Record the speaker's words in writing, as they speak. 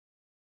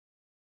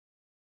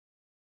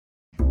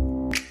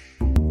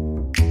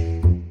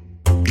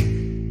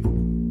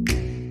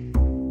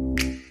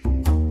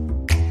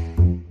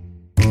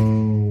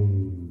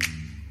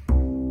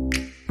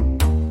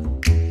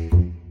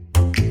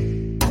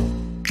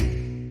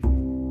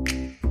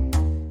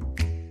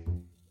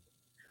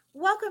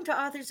welcome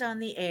to Authors on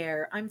the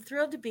Air. I'm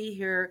thrilled to be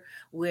here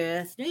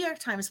with New York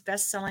Times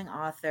bestselling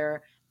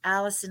author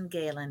Allison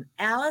Galen.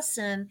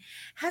 Allison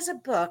has a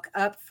book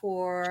up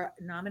for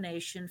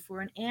nomination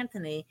for an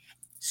Anthony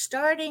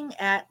starting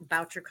at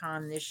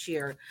BoucherCon this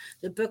year.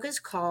 The book is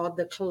called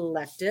The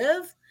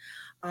Collective.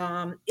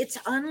 It's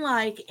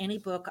unlike any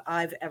book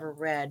I've ever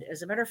read.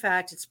 As a matter of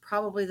fact, it's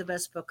probably the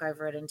best book I've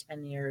read in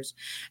 10 years.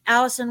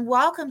 Allison,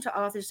 welcome to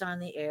Authors on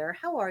the Air.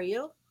 How are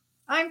you?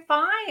 I'm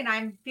fine.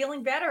 I'm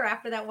feeling better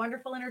after that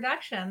wonderful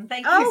introduction.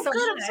 Thank you Oh, so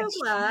good. I'm so much.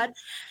 glad.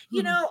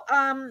 You know,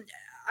 um,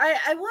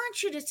 I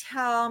want you to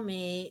tell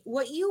me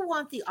what you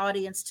want the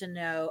audience to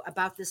know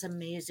about this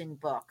amazing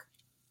book.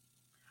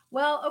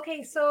 Well,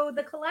 okay, so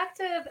The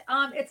Collective,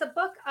 it's a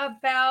book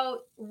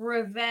about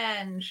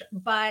revenge,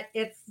 but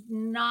it's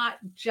not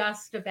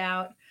just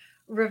about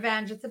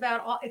revenge. It's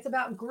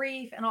about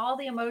grief and all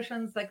the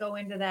emotions that go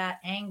into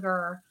that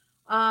anger.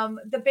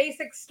 The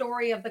basic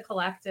story of The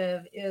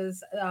Collective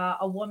is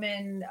a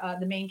woman,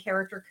 the main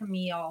character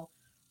Camille.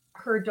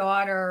 Her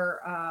daughter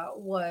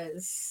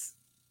was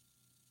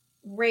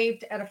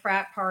raped at a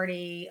frat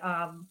party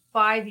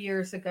 5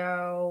 years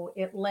ago.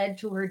 It led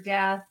to her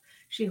death.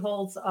 She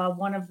holds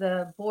one of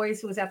the boys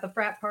who was at the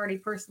frat party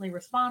personally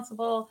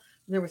responsible.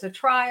 There was a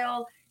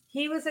trial.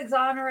 He was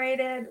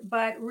exonerated,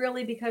 but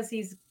really because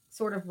he's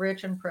sort of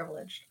rich and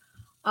privileged.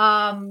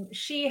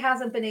 She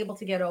hasn't been able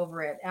to get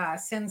over it.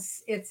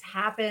 Since it's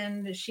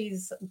happened,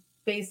 she's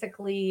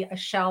basically a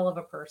shell of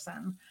a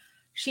person.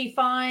 She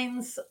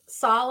finds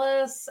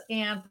solace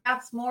and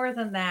perhaps more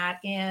than that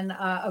in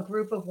a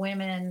group of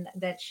women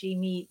that she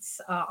meets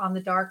on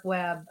the dark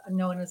web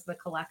known as the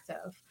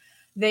Collective.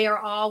 They are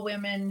all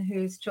women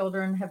whose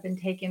children have been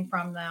taken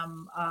from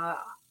them,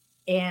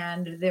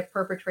 and their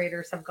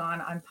perpetrators have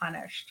gone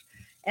unpunished.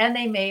 And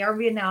they may or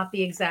may not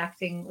be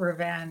exacting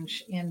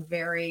revenge in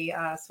very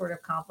sort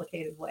of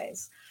complicated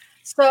ways.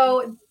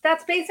 So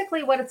that's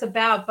basically what it's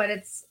about. But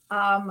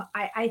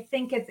I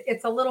think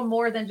it's a little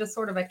more than just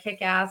sort of a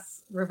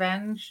kick-ass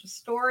revenge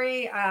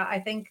story.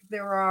 I think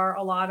there are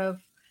a lot of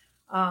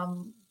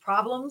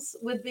problems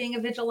with being a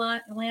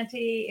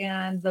vigilante,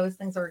 and those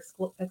things are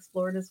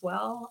explored as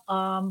well.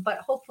 But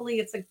hopefully,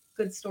 it's a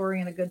good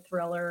story and a good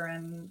thriller,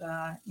 and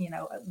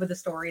with a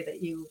story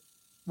that you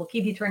will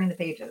keep you turning the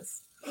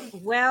pages.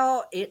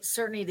 Well, it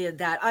certainly did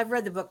that. I've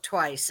read the book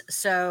twice.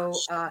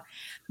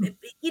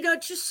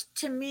 Just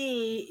to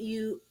me,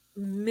 you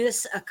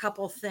miss a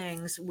couple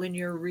things when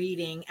you're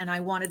reading, and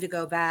I wanted to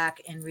go back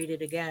and read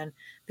it again,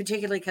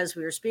 particularly because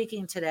we were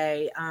speaking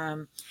today.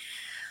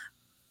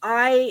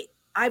 I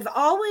I've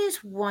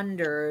always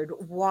wondered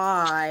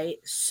why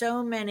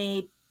so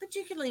many,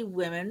 particularly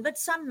women, but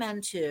some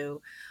men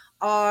too,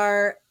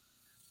 are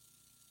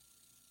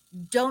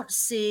don't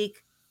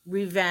seek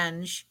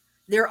revenge.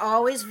 They're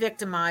always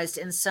victimized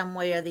in some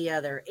way or the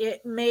other.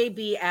 It may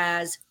be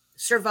as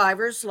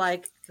survivors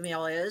like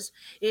Camille is,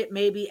 it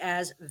may be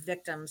as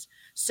victims.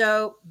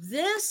 So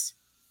this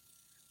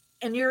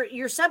and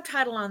your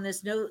subtitle on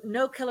this,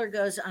 no killer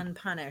goes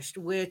unpunished,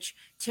 which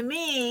to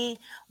me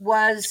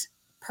was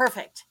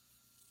perfect.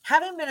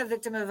 Having been a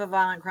victim of a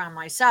violent crime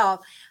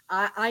myself,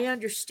 I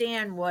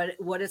understand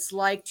what it's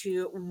like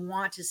to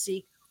want to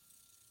seek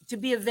to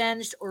be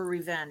avenged or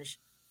revenge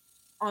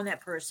on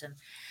that person.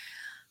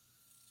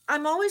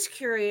 I'm always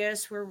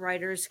curious where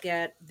writers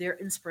get their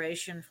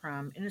inspiration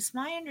from. And it's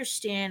my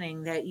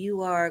understanding that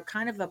you are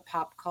kind of a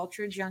pop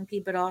culture junkie,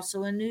 but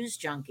also a news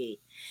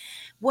junkie.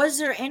 Was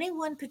there any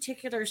one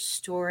particular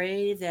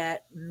story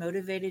that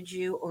motivated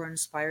you or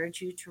inspired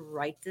you to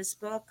write this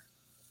book?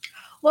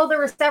 Well, there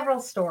were several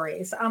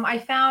stories. I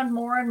found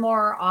more and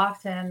more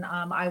often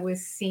I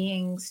was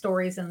seeing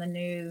stories in the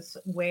news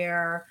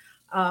where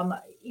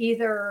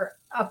either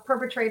a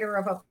perpetrator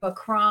of a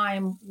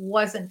crime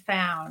wasn't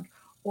found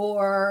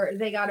or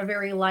they got a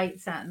very light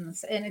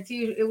sentence. And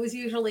it was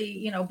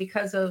usually,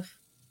 because of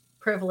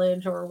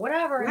privilege or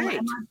whatever.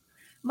 And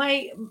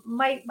Right.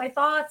 my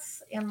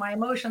thoughts and my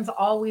emotions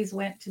always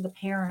went to the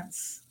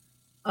parents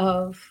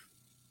of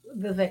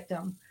the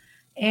victim.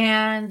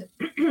 And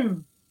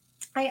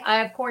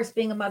I, of course,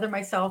 being a mother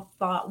myself,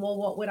 thought, well,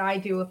 what would I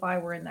do if I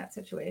were in that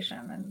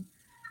situation? And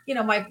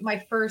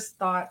my first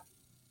thought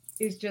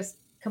is just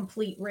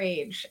complete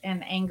rage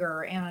and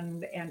anger,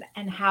 and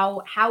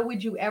how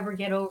would you ever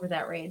get over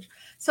that rage?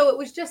 So it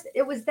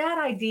was that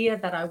idea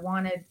that I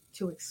wanted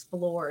to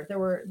explore. There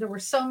were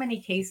so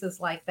many cases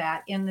like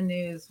that in the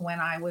news when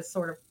I was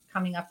sort of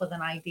coming up with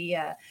an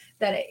idea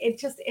that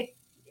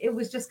it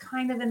was just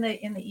kind of in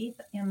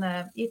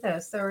the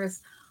ethos. There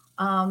was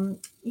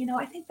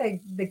I think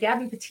the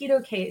Gabby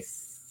Petito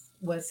case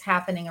was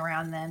happening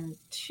around then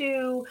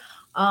too,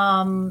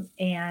 and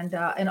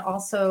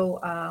also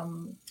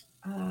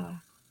uh,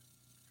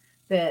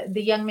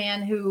 the young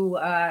man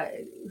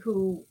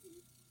who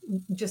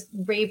just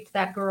raped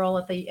that girl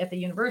at the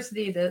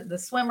university, the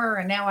swimmer,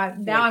 and now Right.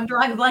 I'm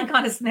drawing a blank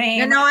on his No,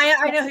 name. no,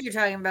 I know who you're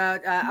talking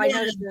about. Yeah,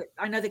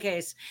 I know the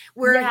case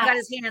where he yeah, got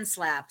his hand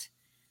slapped.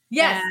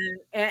 yes,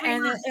 pretty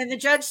And much the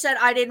judge said,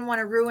 "I didn't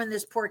wanna ruin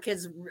this poor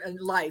kid's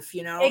life,"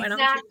 and I'm thinking,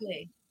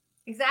 exactly.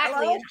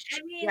 Exactly. Hello? And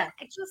I mean, Yeah,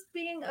 just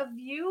being a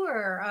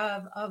viewer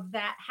of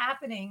that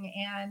happening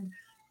and,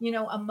 you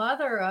know, a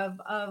mother of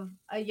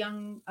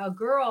a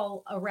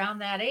girl around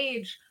that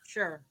age,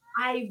 sure.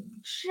 I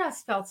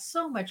just felt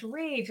so much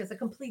rage as a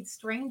complete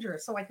stranger.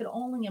 So I could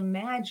only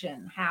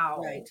imagine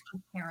how Right.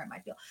 a parent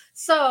might feel.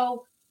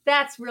 So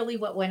that's really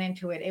what went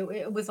into it.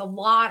 It was a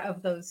lot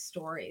of those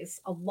stories,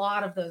 a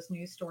lot of those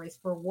news stories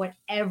for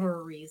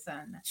whatever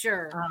reason.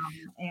 Sure.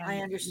 I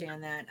And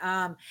understand that.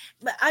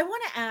 But I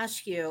want to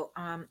ask you,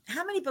 how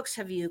many books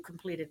have you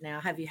completed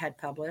now? Have you had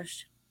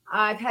published?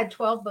 I've had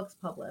 12 books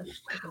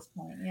published at this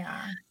point.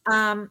 Yeah.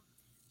 Um,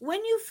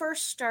 when you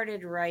first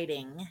started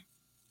writing,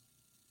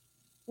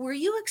 were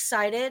you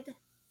excited?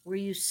 Were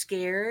you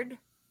scared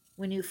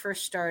when you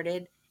first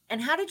started?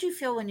 And how did you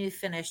feel when you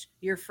finished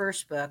your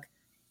first book?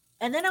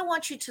 And then I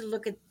want you to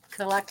look at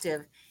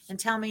Collective and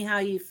tell me how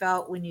you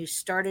felt when you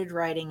started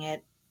writing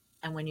it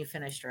and when you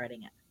finished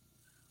writing it.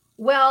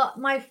 Well,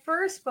 my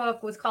first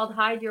book was called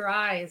Hide Your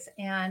Eyes,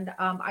 and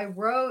I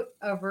wrote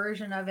a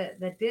version of it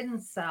that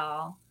didn't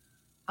sell.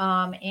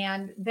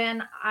 And then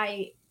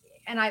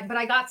but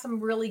I got some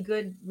really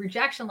good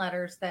rejection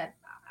letters that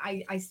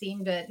I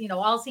seemed to, you know,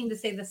 all seemed to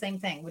say the same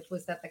thing, which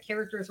was that the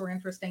characters were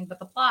interesting, but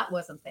the plot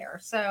wasn't there.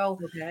 So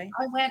Okay.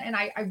 I went and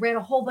I read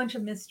a whole bunch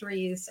of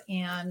mysteries,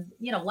 and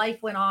you know,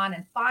 life went on.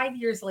 And 5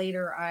 years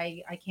later,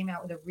 I came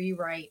out with a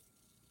rewrite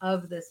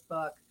of this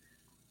book,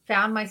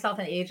 found myself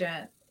an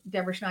agent,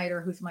 Deborah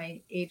Schneider, who's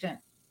my agent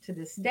to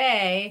this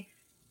day.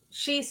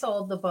 She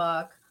sold the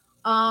book.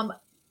 Um,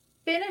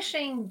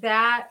 Finishing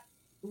that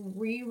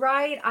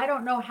rewrite, I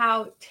don't know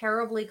how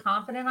terribly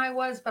confident I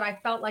was, but I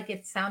felt like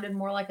it sounded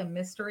more like a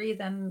mystery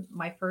than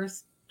my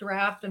first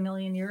draft a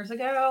million years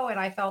ago. And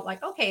I felt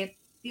like, okay, it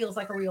feels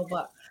like a real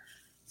book.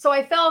 So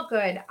I felt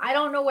good. I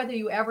don't know whether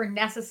you ever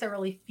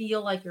necessarily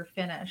feel like you're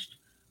finished,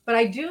 but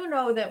I do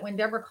know that when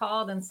Deborah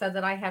called and said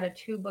that I had a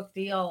 2 book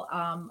deal,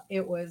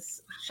 it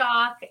was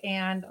shock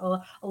and a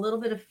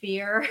little bit of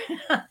fear.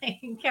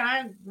 Can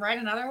I write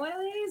another one of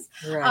these?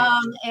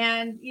 Right.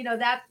 And you know,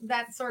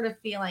 that sort of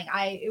feeling.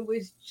 It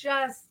was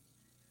just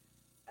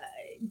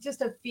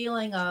a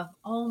feeling of,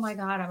 oh my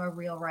God, I'm a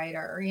real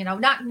writer. You know,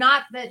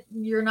 not that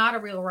you're not a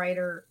real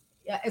writer.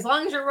 As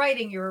long as you're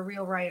writing, you're a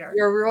real writer.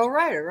 You're a real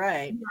writer,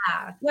 right?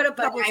 Yeah, What a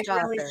but I published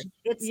really, author.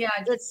 It's yeah,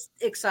 just it's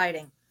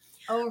exciting.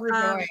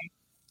 overjoyed. Um,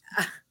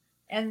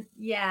 And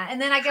yeah,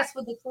 and then I guess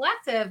with the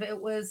collective, it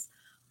was,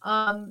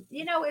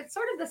 you know, it's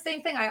sort of the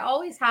same thing. I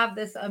always have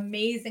this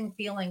amazing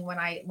feeling when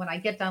I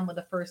get done with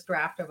the first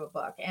draft of a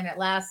book, and it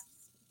lasts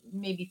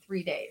maybe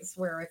 3 days,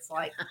 where it's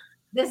like,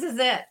 this is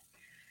it.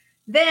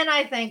 Then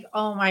I think,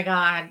 oh my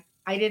God,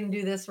 I didn't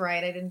do this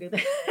right. I didn't do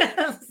this.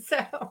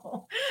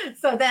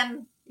 So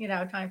then, you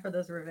know, time for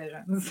those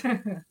revisions.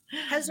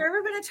 has there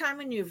ever been a time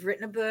when you've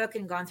written a book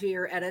and gone through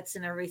your edits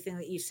and everything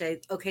that you say,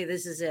 okay,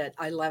 this is it.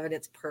 I love it.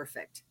 It's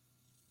perfect.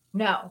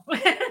 No.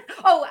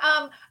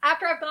 Oh,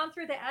 after I've gone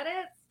through the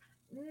edits,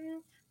 mm,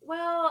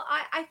 well,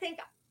 I think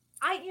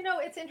you know,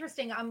 it's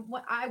interesting.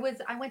 I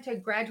went to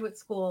graduate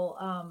school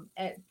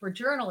for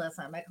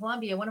journalism at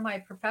Columbia. One of my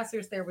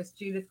professors there was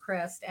Judith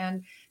Christ,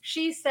 and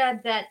she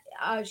said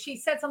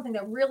something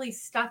that really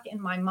stuck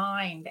in my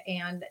mind.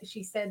 And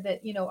she said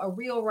that, you know, a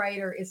real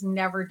writer is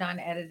never done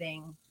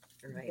editing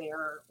Right.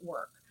 their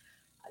work.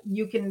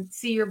 You can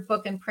see your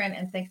book in print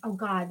and think, oh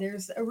God,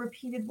 there's a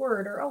repeated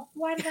word, or oh,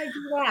 why did I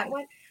do that?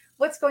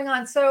 What's going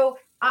on? So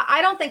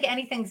I don't think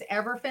anything's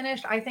ever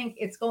finished. I think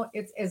it's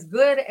as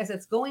good as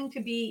it's going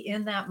to be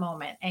in that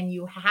moment. And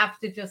you have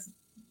to you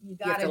You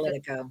have to gotta let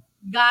just it go.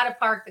 gotta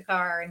park the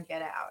car and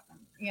get out.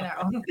 You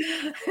know.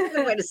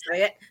 Good way to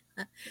say it.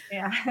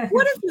 Yeah.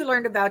 What have you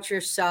learned about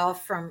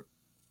yourself from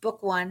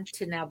book one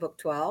to now book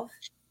 12?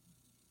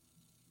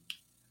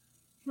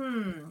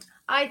 Hmm.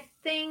 I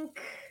think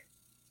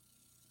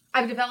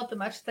I've developed a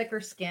much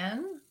thicker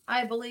skin,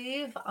 I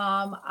believe.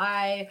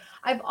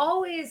 I've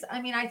always,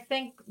 I mean, I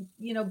think,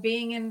 you know,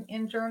 being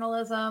in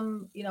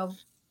journalism, you know,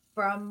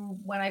 from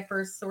when I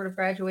first sort of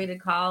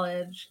graduated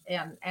college,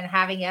 and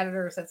having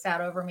editors that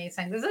sat over me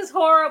saying, "This is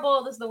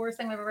horrible. This is the worst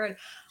thing I've ever read."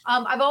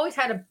 I've always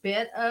had a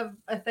bit of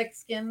a thick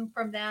skin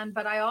from then,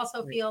 but I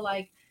also Right. feel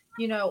like,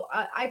 you know,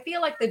 I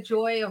feel like the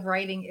joy of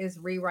writing is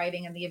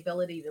rewriting and the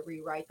ability to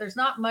rewrite. There's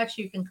not much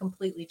you can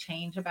completely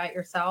change about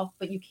yourself,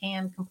 but you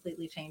can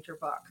completely change your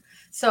book.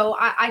 So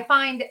I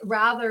find,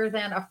 rather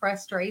than a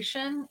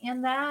frustration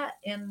in that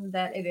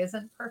it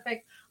isn't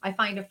perfect, I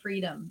find a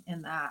freedom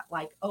in that.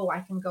 Like, oh,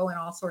 I can go in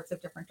all sorts of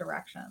different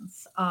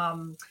directions.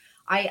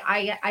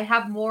 I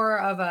have more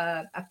of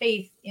a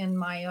faith in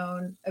my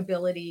own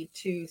ability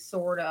to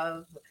sort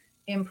of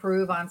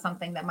improve on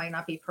something that might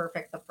not be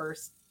perfect the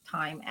first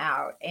time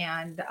out,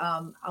 and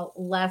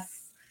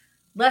less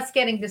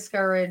getting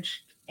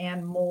discouraged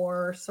and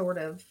more sort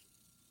of,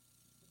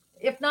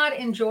 if not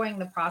enjoying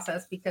the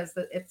process, because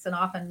it's an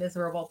often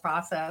miserable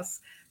process,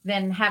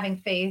 then having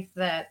faith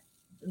that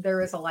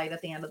there is a light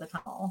at the end of the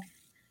tunnel.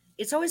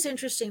 It's always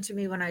interesting to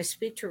me when I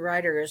speak to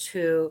writers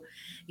who,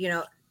 you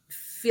know,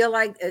 feel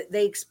like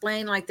they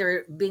explain like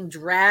they're being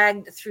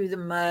dragged through the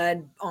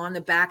mud on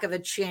the back of a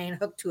chain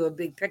hooked to a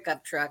big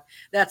pickup truck.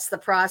 That's the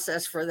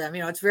process for them.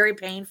 You know, it's very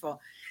painful.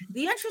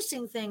 The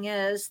interesting thing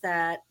is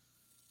that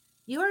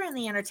you are in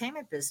the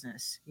entertainment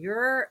business.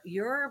 Your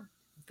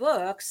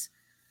books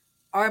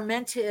are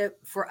meant to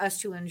for us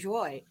to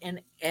enjoy,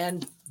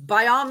 and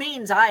by all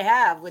means I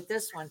have with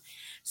this one.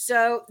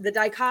 So the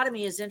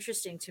dichotomy is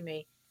interesting to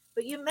me.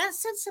 But you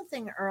said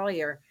something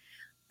earlier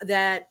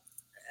that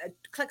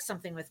clicked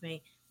something with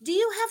me. Do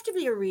you have to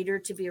be a reader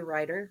to be a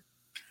writer?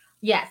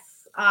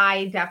 Yes,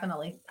 I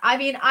definitely. I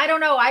mean, I don't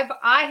know.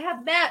 I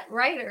have met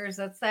writers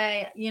that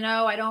say,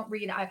 I don't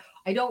read.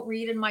 I don't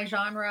read in my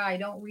genre. I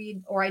don't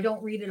read, or I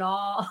don't read at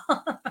all.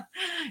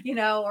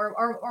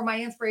 Or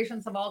my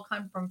inspirations have all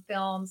come from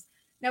films.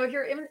 Now, if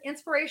your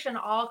inspiration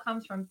all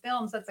comes from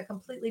films, that's a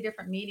completely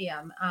different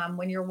medium.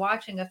 When you're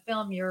watching a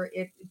film,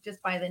 it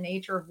just by the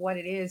nature of what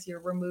it is,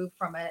 you're removed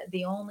from it.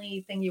 The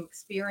only thing you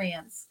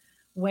experience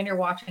when you're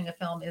watching a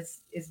film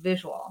is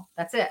visual.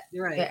 That's it.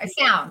 You're right.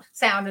 Yeah,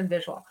 sound and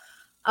visual.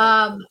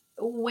 Right.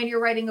 When you're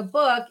writing a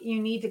book,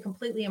 you need to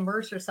completely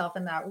immerse yourself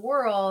in that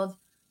world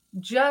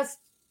just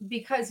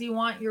because you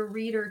want your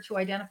reader to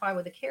identify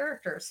with the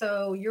character.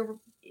 So you're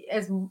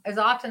as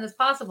often as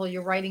possible,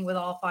 you're writing with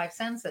all five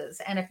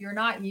senses. And if you're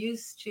not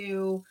used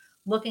to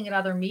looking at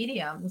other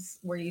mediums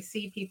where you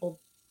see people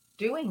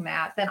doing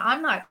that, then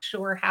I'm not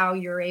sure how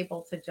you're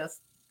able to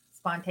just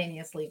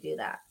spontaneously do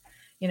that.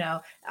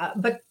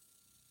 But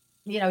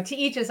to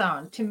each his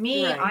own. To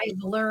me, Right.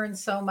 I've learned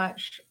so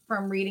much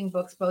from reading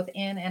books, both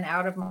in and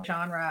out of my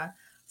genre,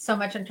 so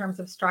much in terms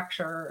of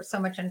structure, so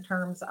much in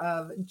terms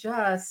of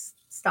just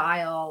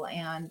style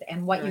and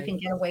what you Right. can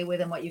get away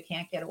with and what you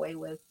can't get away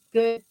with.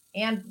 Good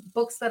and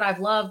books that I've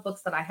loved,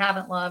 books that I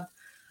haven't loved.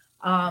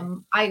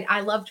 Right.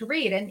 I love to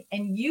read,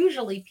 and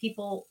usually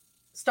people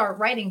start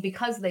writing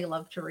because they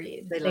love to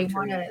read. They They love to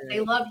want read. to. They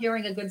Right. love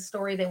hearing a good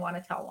story. They want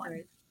to tell one.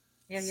 Right.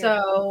 Yeah. Yeah.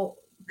 So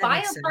That by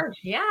makes and sense. large,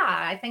 yeah,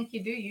 I think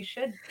you do. You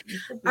should be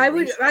I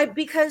would, reading.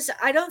 because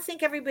I don't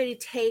think everybody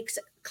takes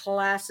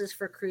classes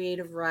for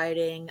creative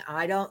writing.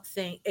 I don't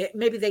think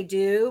maybe they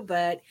do,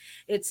 but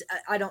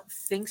I don't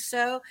think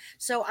so.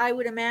 So I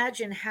would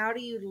imagine, how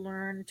do you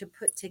learn to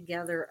put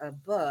together a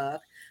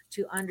book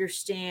to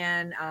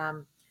understand,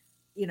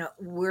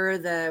 where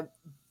the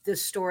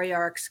story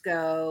arcs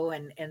go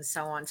and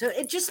so on. So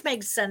it just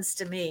makes sense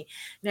to me.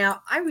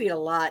 Now I read a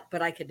lot,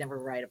 but I could never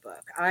write a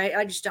book.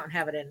 I just don't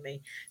have it in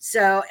me.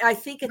 So I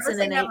think it's Never an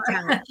say innate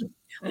never. talent.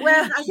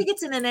 Well, I think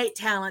it's an innate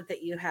talent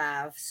that you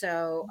have.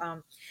 So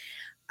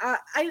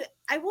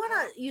I want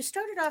to. You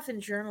started off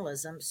in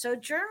journalism, so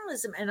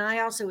journalism, and I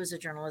also was a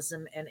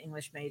journalism and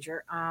English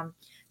major.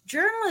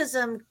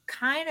 Journalism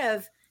kind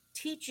of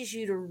teaches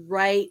you to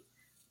write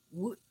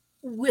w-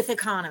 with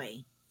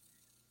economy.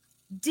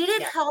 Did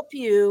it Yeah. help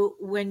you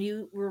when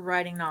you were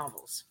writing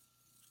novels?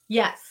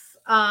 Yes.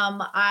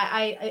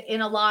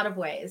 In a lot of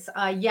ways.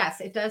 Yes,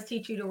 it does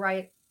teach you to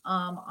write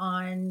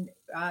on,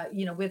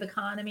 with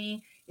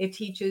economy. It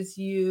teaches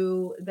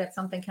you that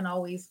something can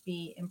always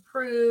be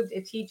improved.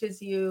 It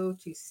teaches you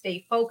to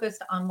stay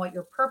focused on what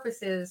your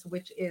purpose is,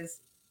 which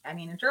is, I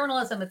mean, in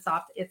journalism,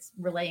 it's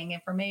relaying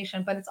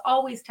information, but it's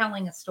always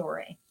telling a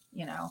story,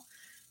 you know.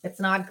 It's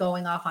not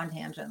going off on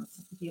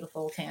tangents,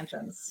 beautiful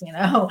tangents,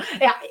 yeah,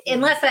 Yeah,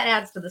 unless that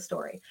adds to the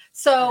story. right.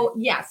 So,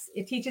 yes,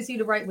 it teaches you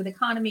to write with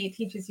economy. It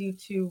teaches you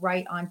to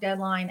write on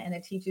deadline, and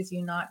it teaches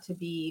you not to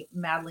be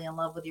madly in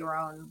love with your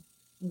own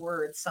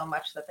words so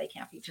much that they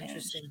can't be It's changed.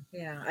 interesting.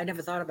 Yeah, I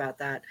never thought about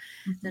that.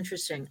 It's Mhm.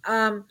 interesting.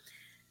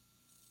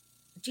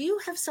 Do you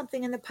have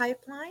something in the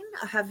pipeline?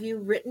 Have you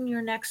written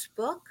your next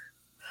book?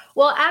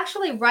 Well,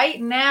 actually,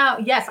 right now,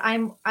 yes, I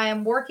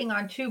am working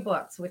on two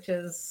books, which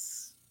is,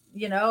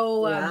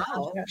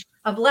 Wow.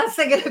 a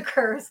blessing and a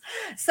curse.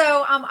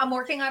 So I'm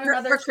working on For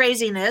another.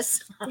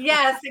 craziness.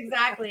 Yes,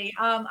 exactly.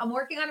 I'm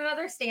working on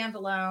another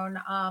standalone.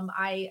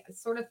 I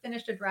sort of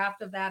finished a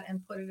draft of that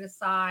and put it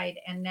aside.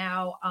 And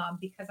now,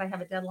 because I have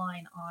a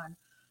deadline on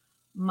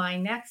my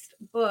next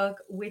book,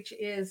 which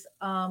is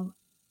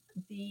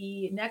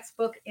the next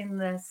book in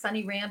the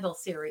Sunny Randall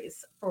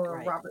series for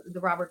Right. the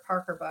Robert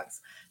Parker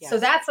books. So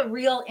Yes. that's a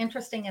real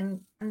interesting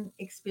and fun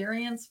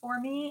experience for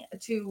me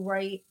to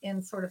write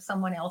in sort of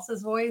someone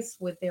else's voice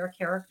with their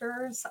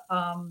characters.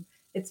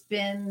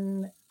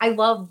 I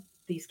love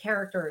these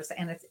characters,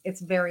 and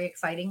it's very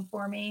exciting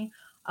for me.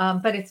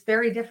 But it's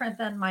very different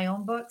than my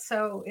own book,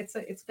 so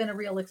it's been a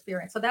real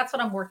experience. So that's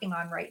what I'm working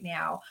on right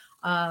now,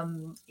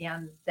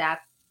 and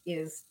that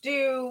is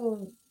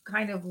due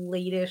kind of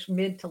late-ish,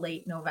 mid to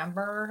late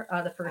November,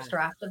 the Ah. first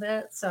draft of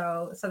it.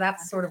 So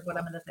that's sort of what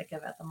I'm in the thick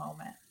of at the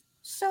moment.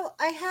 So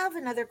I have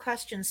another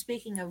question,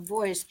 speaking of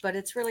voice, but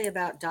it's really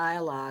about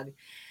dialogue.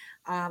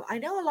 I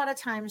know a lot of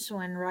times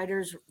when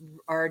writers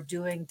are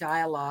doing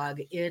dialogue,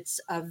 it's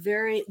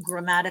very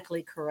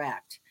grammatically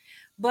correct.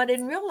 But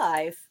in real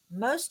life,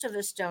 most of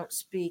us don't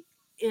speak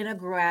in a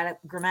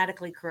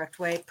grammatically correct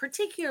way,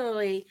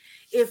 particularly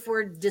if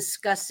we're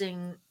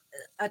discussing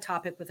a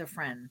topic with a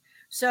friend.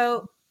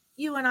 So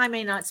you and I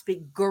may not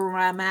speak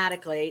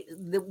grammatically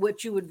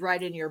what you would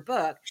write in your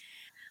book.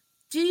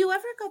 Do you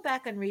ever go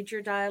back and read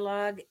your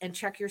dialogue and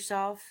check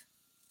yourself?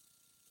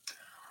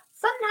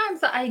 Sometimes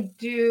I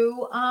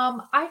do.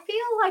 I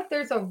feel like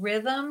there's a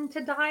rhythm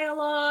to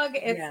dialogue.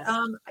 It's Yes,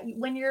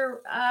 when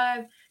you're,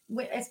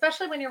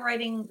 especially when you're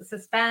writing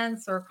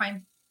suspense or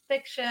crime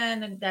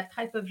fiction and that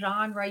type of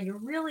genre, you're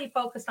really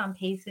focused on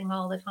pacing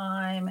all the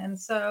time. And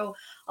so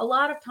a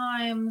lot of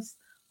times,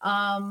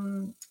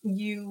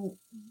 you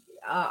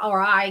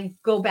or I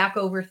go back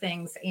over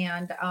things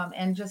and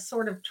just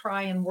sort of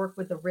try and work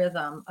with the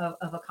rhythm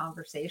of a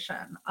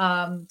conversation.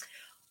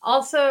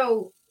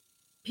 Also,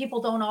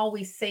 people don't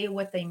always say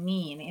what they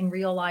mean in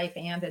real life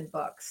and in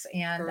books.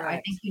 And I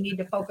think correct. you need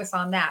to focus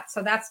on that.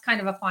 So that's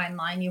kind of a fine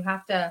line. You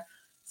have to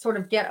sort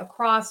of get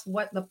across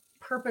what the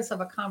purpose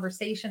of a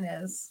conversation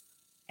is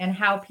and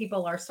how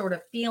people are sort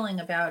of feeling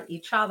about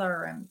each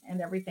other and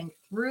everything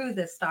through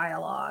this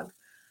dialogue.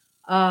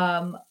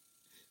 Um,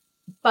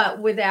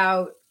 but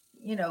without,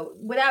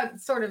 without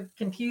sort of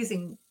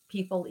confusing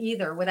people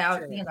either, without,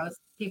 Sure.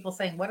 people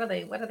saying, what are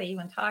they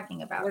even talking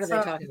What about? are they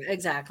So talking about?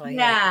 Exactly.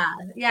 Yeah.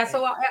 yeah, yeah. Right.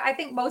 So I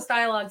think most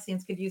dialogue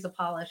scenes could use a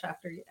polish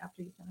after you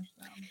finish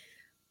them.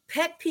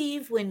 Pet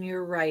peeve when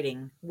you're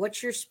writing.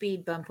 What's your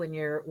speed bump when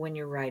you're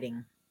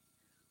writing?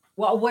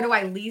 Well, what do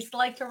I least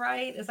like to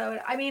write? Is that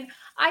what I mean?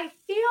 I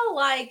feel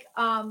like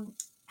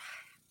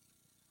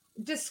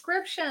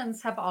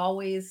descriptions have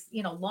always,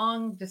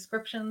 long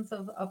descriptions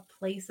of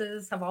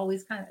places have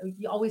always kind of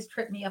you always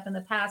trip me up in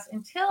the past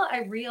until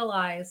I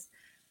realized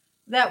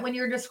that when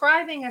you're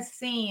describing a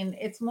scene,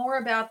 it's more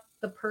about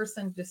the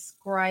person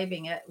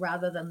describing it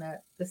rather than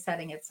the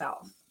setting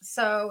itself.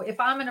 So if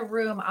I'm in a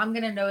room, I'm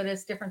going to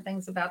notice different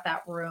things about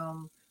that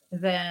room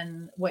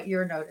than what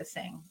you're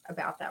noticing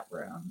about that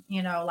room.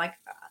 Like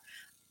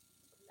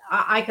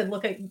I could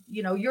look at,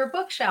 your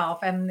bookshelf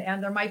and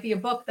there might be a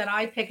book that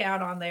I pick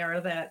out on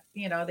there that,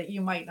 that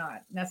you might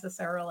not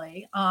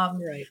necessarily.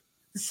 Right.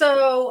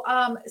 So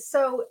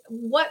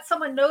what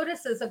someone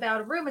notices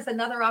about a room is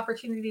another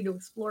opportunity to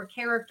explore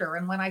character.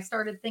 And when I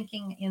started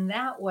thinking in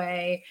that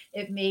way,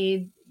 it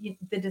made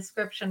the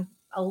description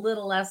a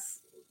little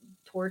less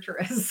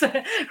torturous,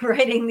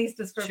 writing these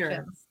Sure.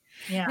 descriptions.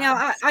 Yeah.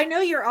 Now, I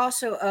know you're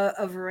also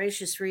a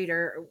voracious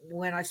reader.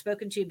 When I've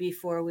spoken to you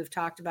before, we've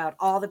talked about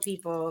all the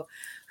people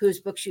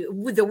whose books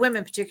the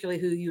women particularly,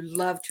 who you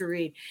love to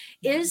read.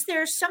 Yeah. Is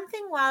there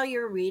something while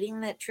you're reading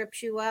that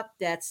trips you up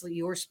that's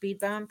your speed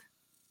bump?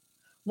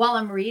 While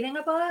I'm reading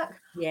a book,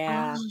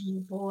 Yeah. oh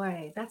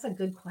boy, that's a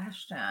good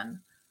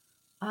question.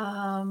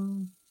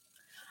 Um,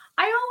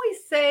 I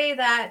always say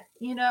that,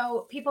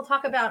 people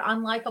talk about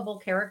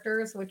unlikable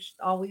characters, which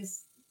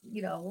always,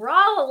 we're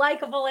all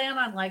likable and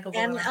unlikable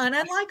in And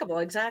our.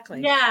 unlikable,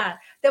 exactly. Yeah,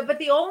 but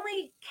the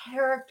only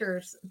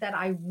characters that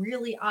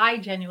I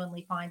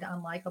genuinely find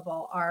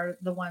unlikable are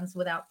the ones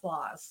without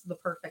flaws, the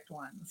perfect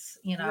ones,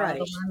 the Right.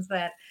 ones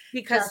that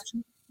Because just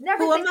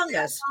never who think among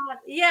us? about.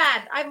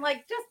 Yeah, I'm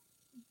like, just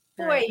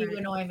boy, Right, you right,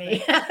 annoy right, me.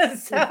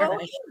 so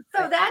right,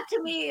 so right. that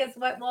to me is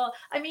what, well,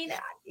 I mean,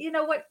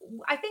 what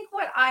I think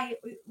what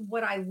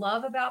I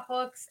love about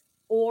books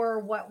or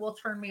what will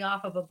turn me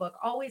off of a book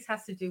always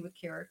has to do with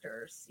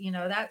characters.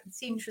 That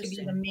seems to be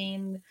the Interesting.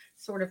 main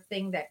sort of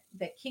thing that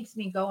keeps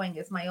me going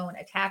is my own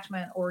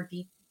attachment or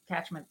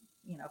detachment.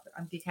 If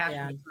I'm detaching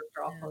Yeah. me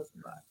after I'll Yeah. close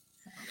the book.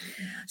 So,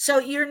 yeah. So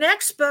your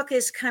next book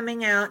is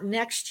coming out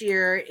next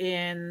year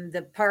in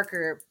the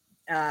Parker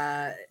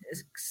uh,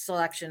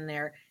 selection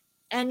there,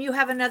 and you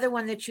have another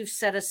one that you've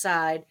set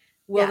aside.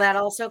 Will Yeah. that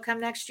also come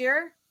next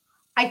year?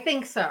 I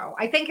think so.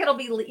 I think it'll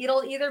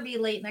either be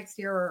late next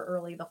year or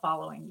early the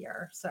following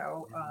year.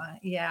 So,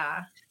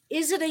 yeah.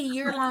 Is it a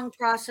year-long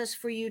process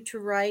for you to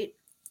write?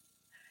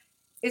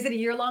 Is it a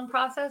year-long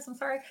process? I'm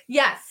sorry.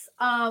 Yes.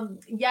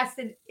 Yes,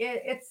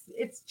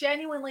 it's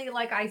genuinely,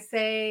 like I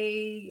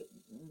say,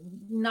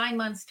 9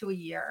 months to a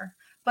year.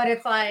 But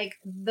it's like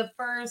the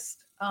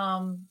first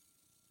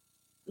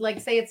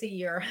like say it's a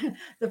year.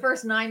 The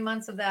first 9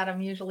 months of that,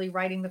 I'm usually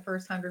writing the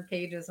first 100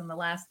 pages, and the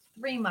last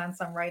 3 months,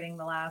 I'm writing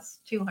the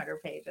last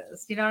 200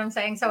 pages. You know what I'm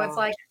saying? So it's Wow.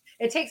 like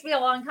it takes me a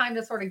long time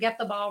to sort of get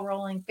the ball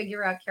rolling,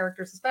 figure out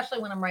characters, especially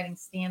when I'm writing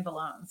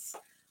standalones.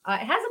 It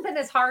hasn't been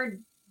as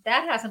hard.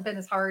 That hasn't been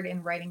as hard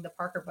in writing the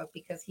Parker book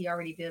because he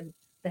already did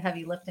the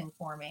heavy lifting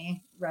for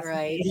me. Rest in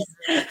Right.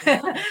 peace.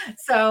 Right.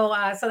 So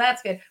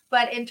that's good.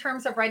 But in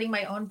terms of writing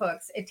my own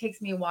books, it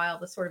takes me a while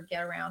to sort of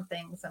get around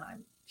things, and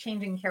I'm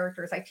changing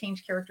characters. I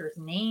change characters'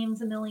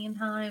 names a million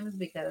times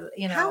because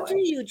How do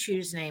you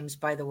choose names,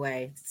 by the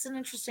way? It's an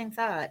interesting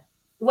thought.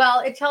 well,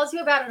 it tells you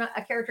about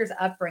a character's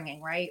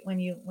upbringing, right? When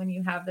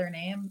you have their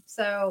name,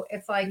 so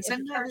it's like And if a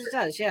sometimes it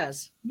character, does,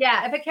 yes.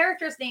 yeah, if a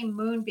character's named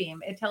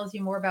Moonbeam, it tells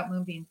you more about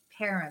Moonbeam's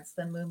parents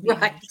than Moonbeam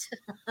Right.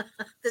 himself.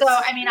 So,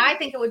 That's I mean, I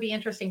think it would be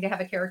interesting to have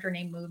a character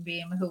named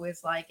Moonbeam who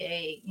is like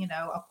a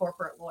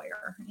corporate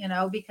lawyer,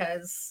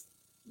 because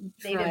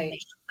they didn't right.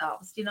 make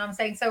themselves. Do you know what I'm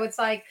saying? So it's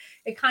like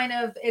it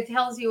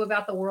tells you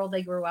about the world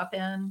they grew up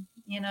in,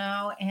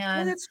 Well,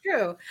 and that's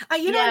true. I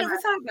yeah, never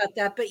thought about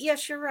that, but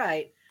yes, you're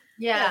right.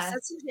 Yes, Yeah.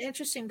 that's an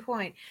interesting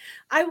point.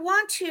 I'm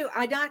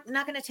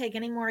not going to take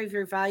any more of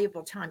your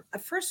valuable time.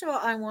 First of all,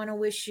 I want to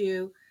wish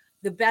you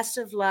the best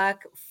of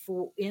luck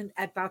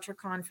at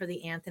BoucherCon for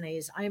the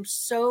Anthonys. I am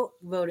so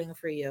voting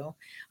for you.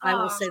 I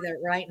will Oh, say that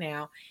right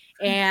now.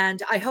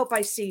 And I hope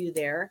I see you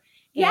there.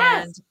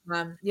 And,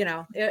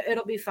 yes.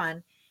 it'll be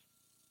fun.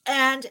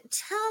 And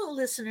tell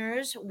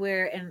listeners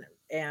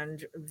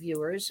and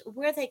viewers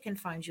where they can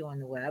find you on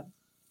the web.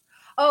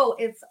 Oh,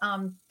 it's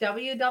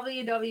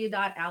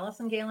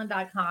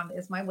www.alisongalen.com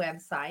is my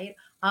website.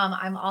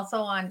 I'm also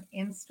on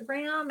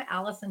Instagram,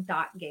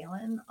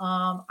 Allison.Galen.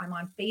 I'm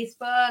on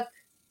Facebook,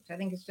 which I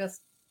think is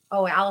just,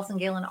 Allison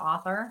Galen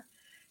author.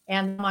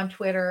 And I'm on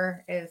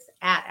Twitter is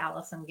at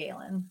Allison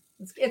Galen.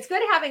 It's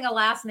good having a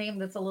last name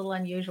that's a little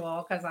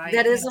unusual because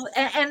That is,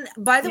 and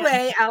by the yeah,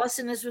 way,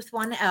 Allison is with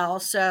one L,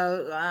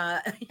 so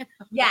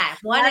yeah,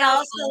 one that L.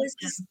 also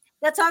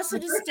that's also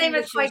My first name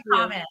is distinguishes quite you.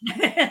 common.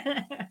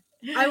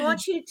 I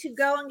want you to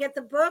go and get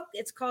the book.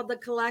 It's called The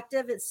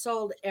Collective. It's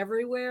sold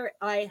everywhere.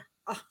 I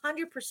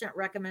 100%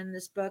 recommend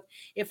this book.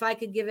 If I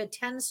could give it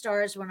 10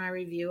 stars when I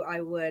review,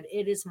 I would.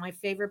 It is my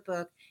favorite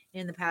book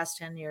in the past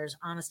 10 years.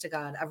 Honest to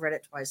God, I've read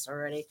it twice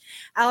already.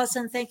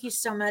 Allison, thank you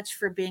so much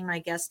for being my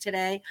guest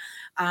today.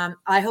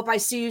 I hope I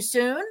see you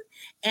soon,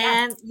 Yes.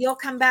 and you'll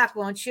come back,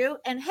 won't you?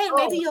 And hey,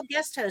 maybe Oh, you'll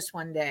guest host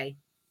one day.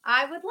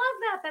 I would love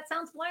that. That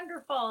sounds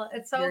wonderful.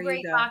 It's so There you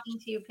great go. talking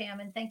to you, Pam,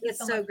 and thank you It's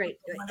so so much for great.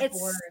 the wonderful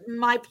It's words.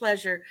 my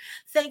pleasure.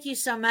 Thank you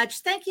so much.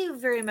 Thank you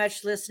very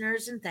much,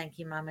 listeners. And thank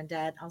you, Mom and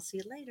Dad. I'll see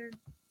you later.